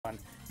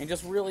and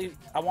just really,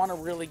 I want to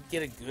really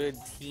get a good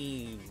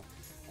team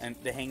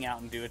and to hang out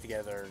and do it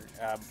together.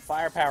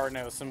 Firepower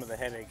knows some of the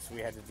headaches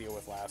we had to deal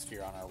with last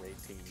year on our raid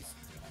teams.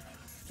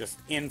 Just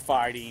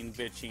infighting,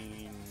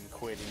 bitching,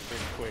 quitting,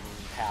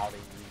 pouting.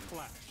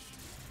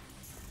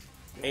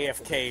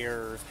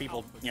 AFKers,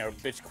 people, you know,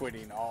 bitch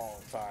quitting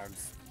all the time.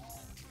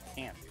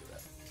 Can't do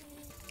that.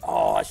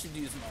 Oh, I should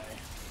use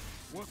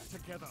my... Work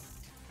together,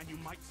 and you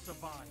might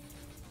survive.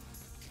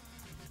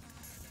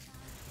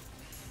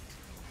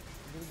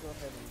 I'm gonna go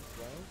ahead and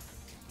go.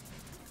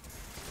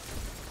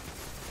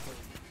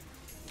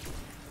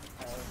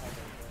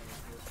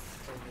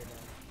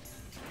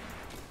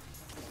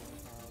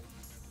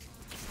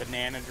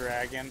 Banana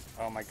Dragon.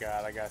 Oh my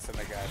god, I gotta send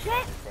that guy a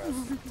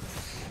request.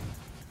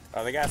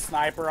 Oh, they got a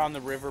sniper on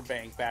the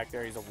riverbank back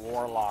there. He's a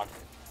warlock.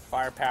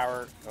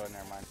 Firepower. Oh,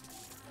 never mind.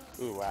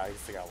 Ooh, wow, he's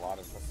still got a lot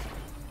of us.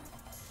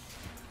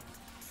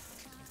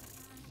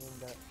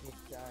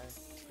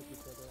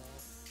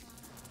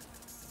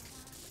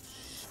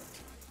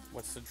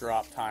 What's the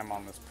drop time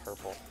on this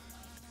purple?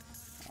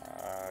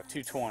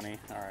 220.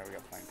 Alright, we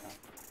got plenty of time.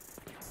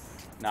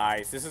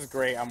 Nice. This is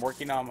great. I'm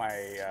working on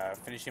my,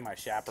 finishing my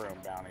chaperone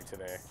bounty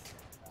today.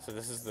 So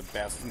this is the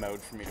best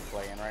mode for me to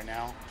play in right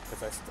now.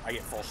 Because I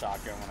get full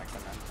shotgun when I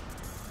come in.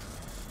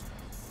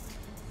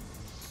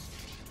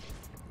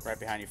 Right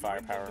behind you,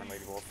 Firepower and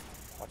Lady Wolf.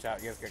 Watch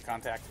out, you guys get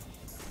contact.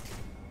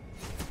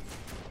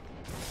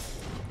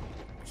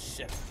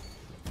 Shit.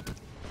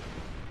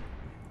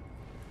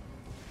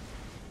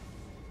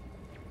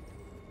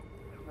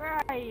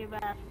 Where are you,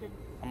 bastard?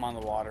 I'm on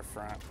the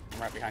waterfront.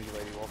 I'm right behind you,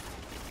 Lady Wolf.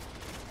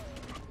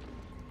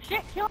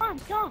 Shit, kill him,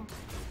 kill him!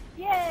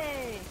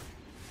 Yay!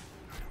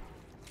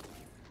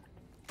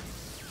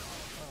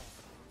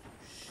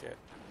 Shit.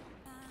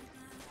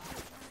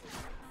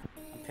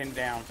 I'm pinned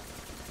down.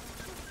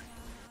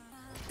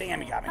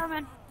 Damn, he got me.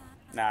 Coming.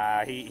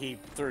 Nah, he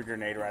threw a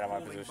grenade right out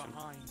of my position.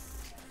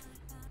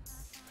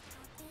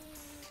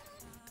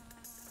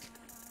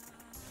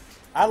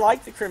 I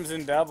like the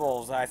Crimson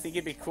Doubles. I think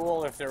it'd be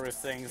cool if there was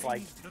things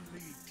like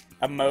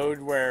a mode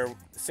where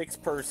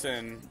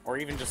 6-person or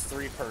even just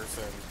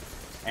 3-person,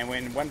 and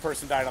when one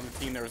person died on the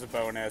team there was a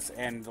bonus,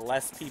 and the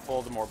less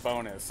people the more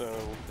bonus, so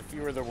the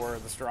fewer there were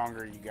the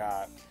stronger you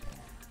got.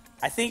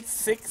 I think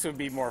 6 would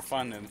be more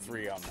fun than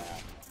 3 on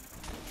that.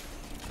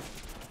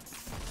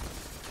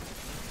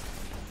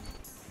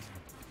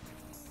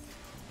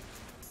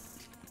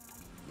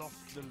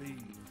 Lost the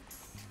lead.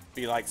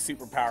 Be like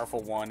super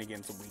powerful 1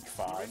 against a weak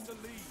 5.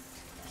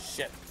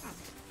 Shit.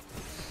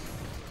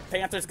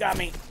 Panther's got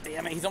me.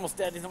 Damn it, he's almost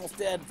dead. He's almost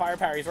dead.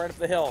 Firepower, he's right up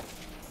the hill.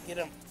 Get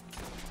him.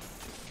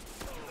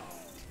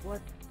 What?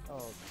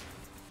 Oh.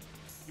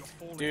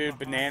 Dude,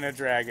 Banana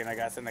Dragon. I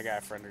gotta send that guy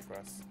a friend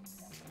request.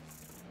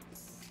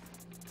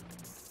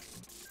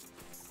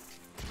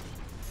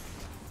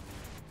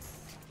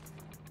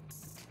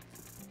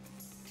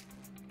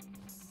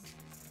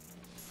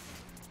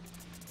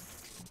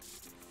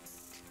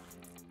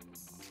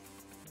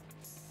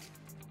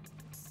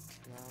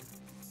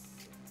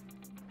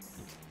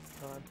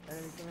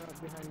 Enemy coming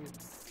up behind you.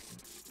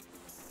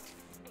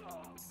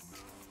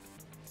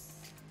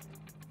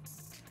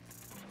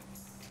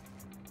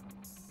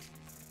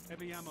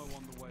 Heavy ammo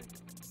on the way.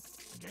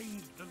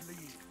 Gained the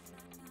lead.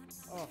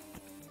 Oh,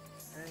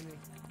 enemy.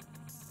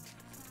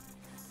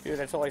 Dude,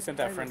 I totally sent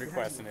that friend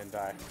request and didn't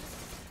die.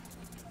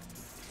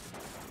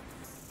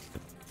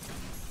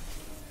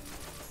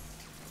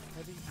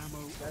 Heavy ammo.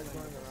 Guys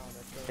going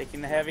around.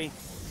 Taking the heavy.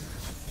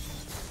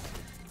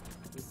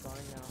 He's going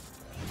now.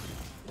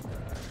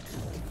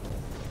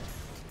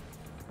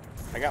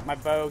 I got my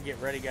bow. Get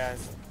ready,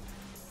 guys.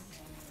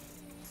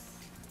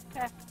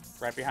 Okay.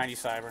 Right behind you,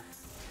 Cyber.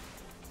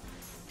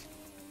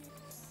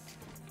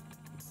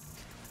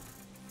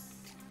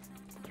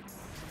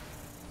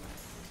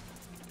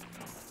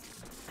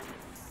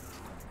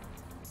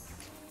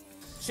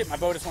 Shit, my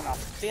bow just went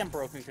off. Damn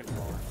broken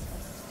controller.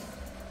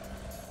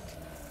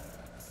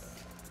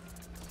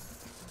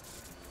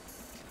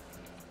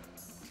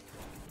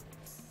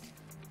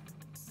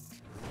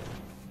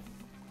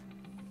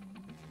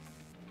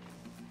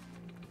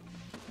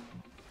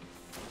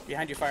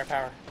 Behind you,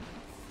 Firepower.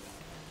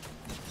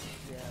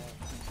 Yeah.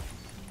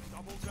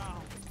 Double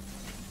down.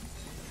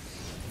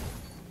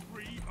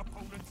 3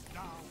 opponents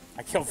down.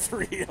 I killed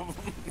 3 of them.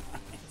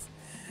 Nice.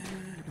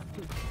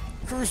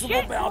 Crucible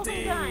Shit,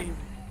 bounty. time.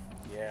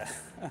 Yeah.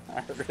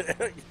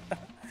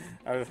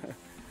 I was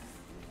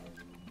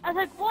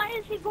like, why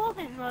is he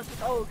golden? And I was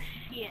like, oh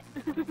shit.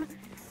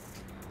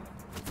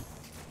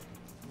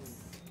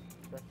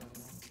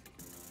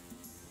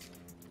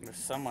 There's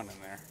someone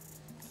in there.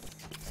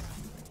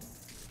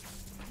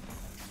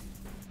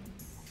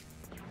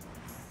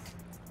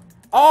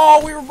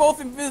 Oh, we were both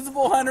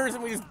invisible hunters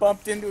and we just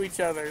bumped into each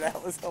other.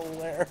 That was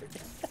hilarious.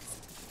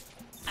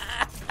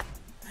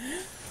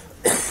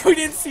 We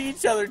didn't see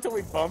each other until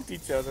we bumped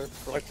each other.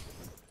 We're like,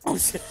 oh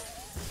shit.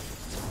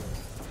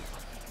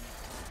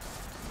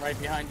 Right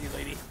behind you,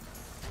 lady.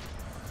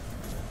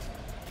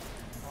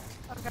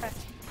 Okay.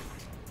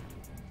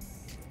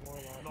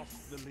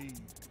 Lost the lead.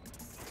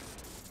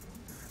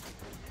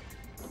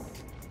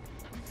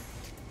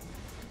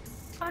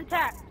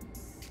 Contact.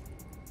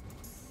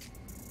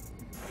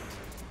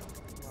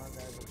 Come on,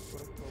 guys, let's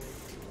push forward.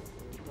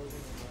 We're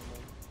closing in on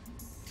them.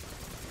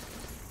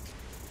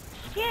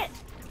 Shit.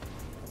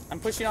 I'm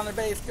pushing on their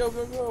base. Go,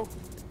 go, go.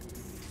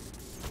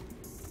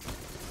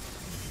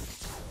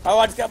 Oh,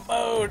 I just got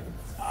bowed.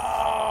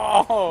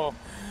 Oh,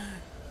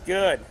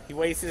 good. He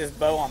wasted his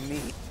bow on me.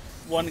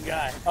 One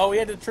guy. Oh, he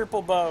had a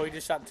triple bow. He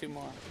just shot 2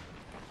 more.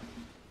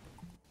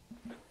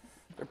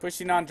 They're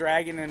pushing on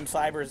Dragon and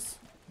Cyber's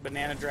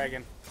Banana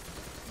Dragon.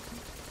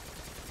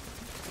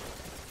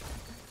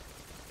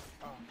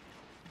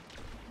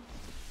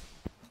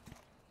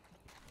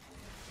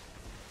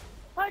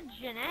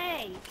 Fudging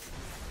A.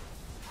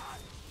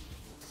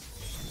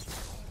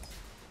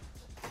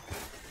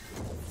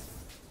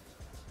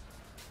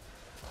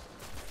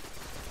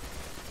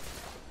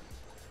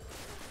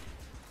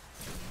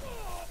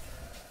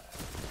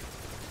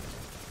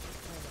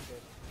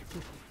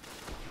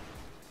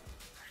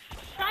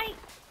 Shite.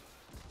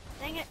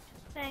 Dang it.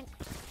 Thanks.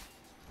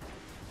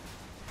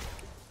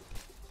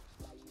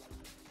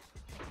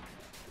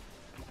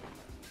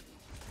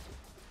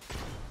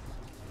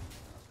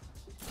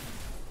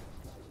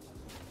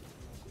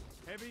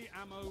 Heavy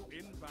ammo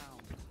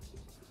inbound.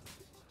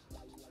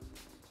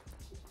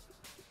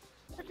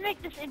 Let's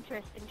make this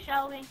interesting,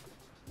 shall we?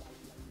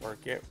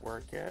 Work it,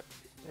 work it.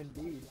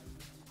 Indeed.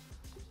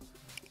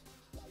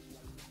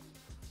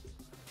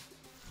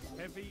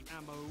 Heavy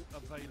ammo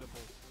available.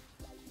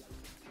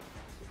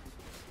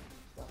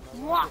 Got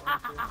my rocket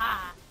launcher. Mwahahaha.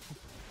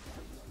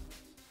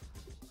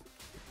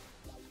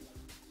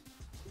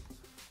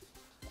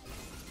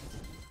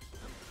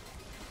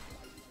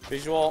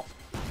 Visual.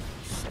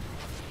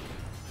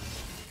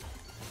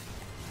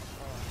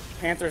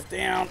 Panther's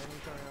down. Enemy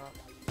coming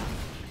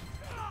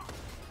up.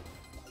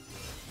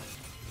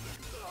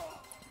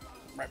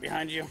 Right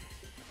behind you.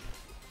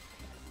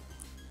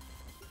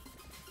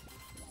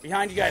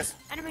 Behind you guys.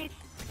 Enemies.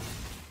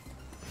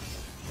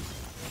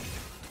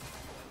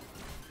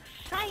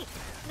 Shite.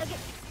 Look at.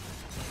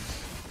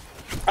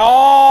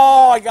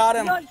 Oh, I got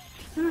him. Nice.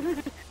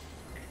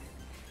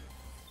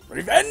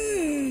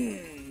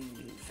 Revenge!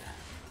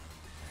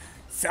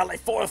 Sally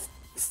forth.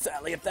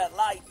 Sally at that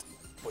light.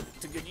 Put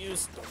it to good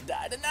use. Don't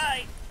die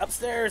tonight.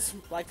 Upstairs.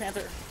 Black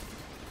Panther.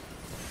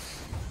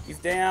 He's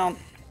down.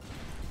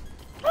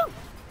 Woo.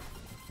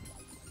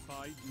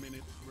 5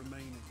 minutes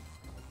remaining.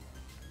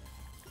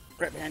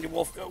 Right behind you,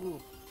 Wolf.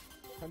 Go.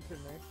 Hunter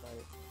knife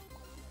fight.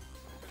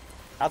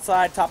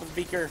 Outside, top of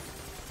the beaker.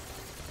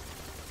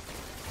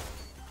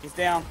 He's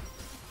down.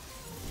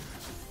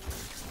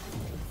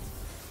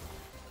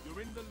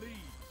 You're in the lead.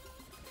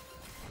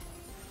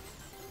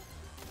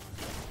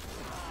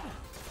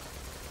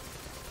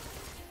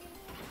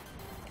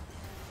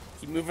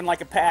 Keep moving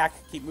like a pack.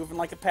 Keep moving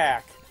like a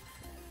pack.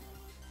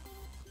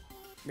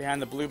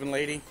 Behind the Bluebin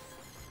lady.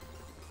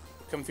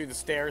 Coming through the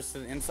stairs to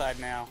the inside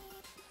now.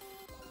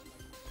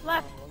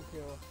 Left. One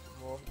kill.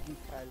 Well, he's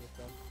tied with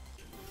them.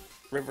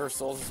 River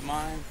Souls is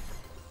mine.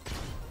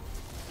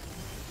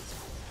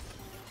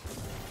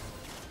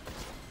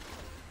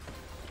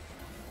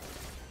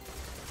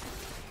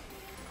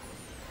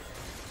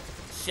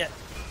 Shit.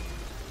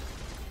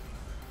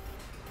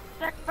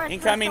 Sacrifice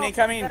Incoming, myself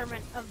incoming. for the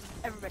betterment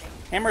of everybody.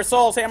 Hammer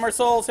Souls, Hammer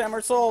Souls,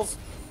 Hammer Souls.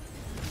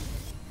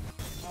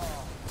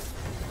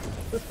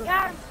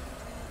 Got him.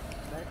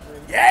 Next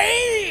ring.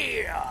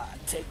 Yeah!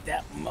 Take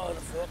that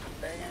motherfucker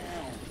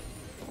down.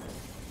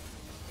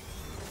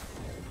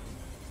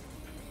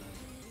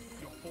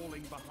 You're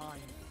falling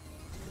behind.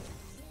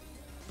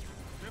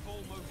 They've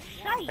almost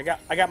Shite.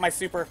 I got my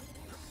super.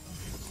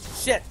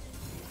 Shit.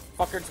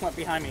 Fucker just went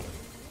behind me.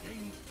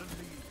 gained the lead.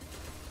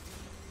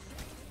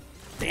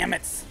 Damn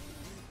it.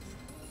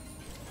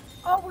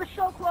 Oh, we're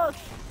so close.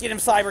 Get him,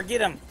 Cyber,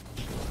 get him.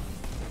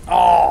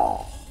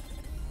 Oh.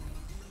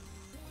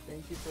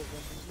 Thank you for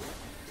jumping.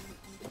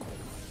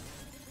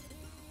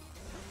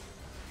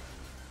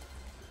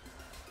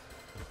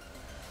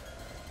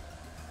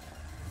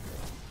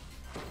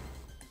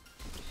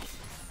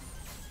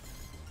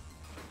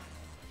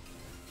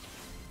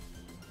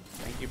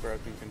 Thank you,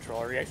 Broken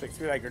Controller. He actually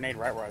threw that grenade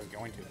right where I was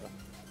going to, though.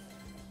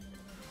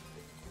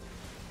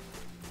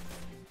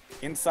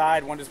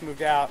 Inside, one just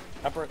moved out.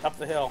 Up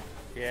the hill.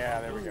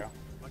 Yeah, there we go.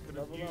 I could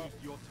have Level used up.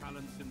 your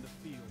talents in the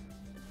field.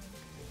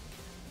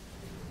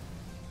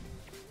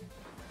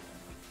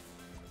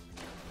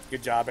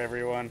 Good job,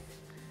 everyone.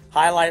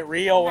 Highlight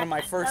reel, one of my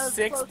That first was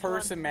a close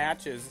 6-person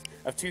matches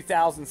of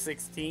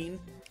 2016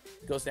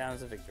 goes down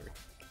as a victory.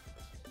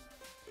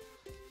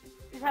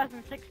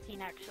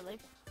 2016, actually.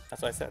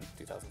 That's what I said,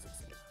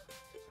 2016.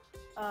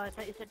 Oh, I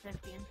thought you said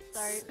 15.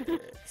 Sorry.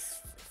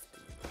 6.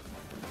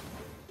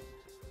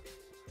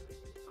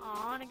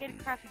 Aw, and I get a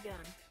crappy gun.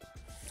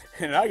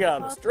 And I got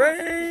a Well,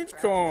 strange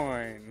crap.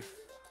 coin.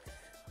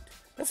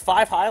 That's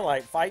 5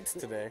 highlight fights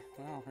today.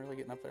 Wow, really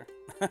getting up there.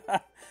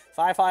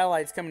 5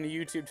 highlights coming to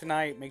YouTube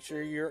tonight. Make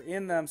sure you're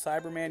in them.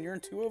 Cyberman, you're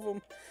in 2 of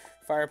them.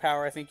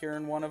 Firepower, I think you're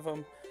in 1 of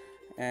them.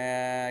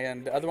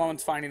 And the other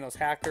one's finding those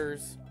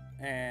hackers.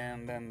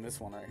 And then this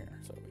one right here.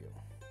 So we go.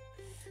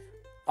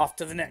 off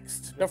to the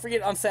next. Don't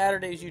forget, on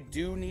Saturdays, you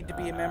do need to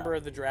be a member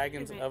of the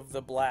Dragons of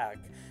the Black.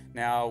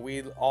 Now,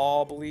 we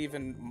all believe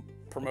in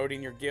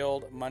promoting your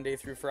guild Monday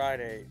through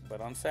Friday,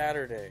 but on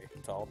Saturday,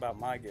 it's all about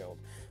my guild.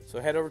 So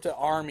head over to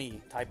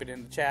Army, type it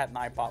in the chat, and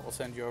iPot will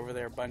send you over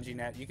there,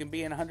 BungieNet. You can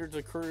be in hundreds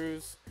of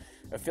crews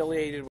affiliated with